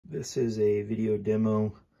This is a video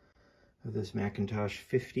demo of this McIntosh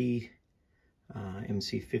 50,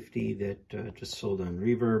 MC50 that just sold on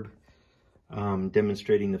Reverb,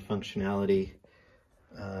 demonstrating the functionality.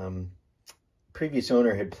 Previous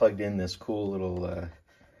owner had plugged in this cool little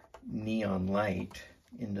neon light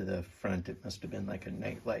into the front. It must have been like a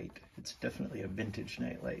night light. It's definitely a vintage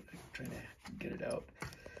night light. I'm trying to get it out.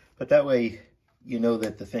 But that way you know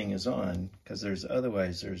that the thing is on, because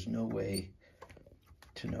otherwise there's no way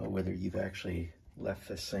to know whether you've actually left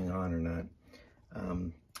this thing on or not.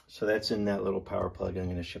 So that's in that little power plug. I'm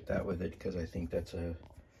going to ship that with it because I think that's a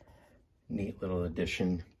neat little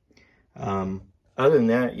addition. Other than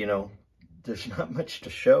that, you know, there's not much to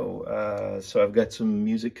show. So I've got some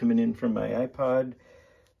music coming in from my iPod,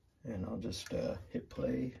 and I'll just hit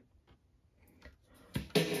play.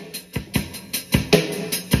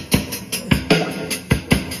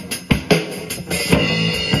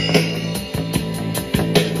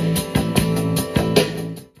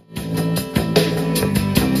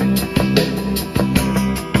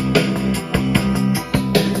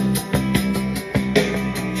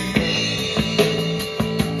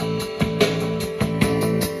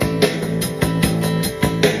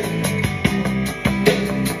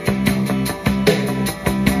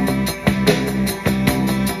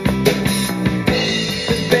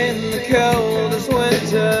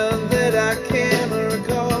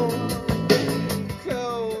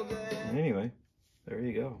 Anyway, there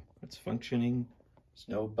you go. It's functioning. There's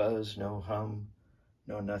no buzz, no hum,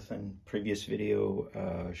 no nothing. Previous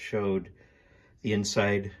video showed the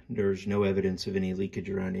inside. There's no evidence of any leakage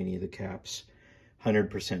around any of the caps.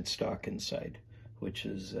 100% stock inside, which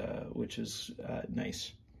is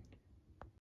nice.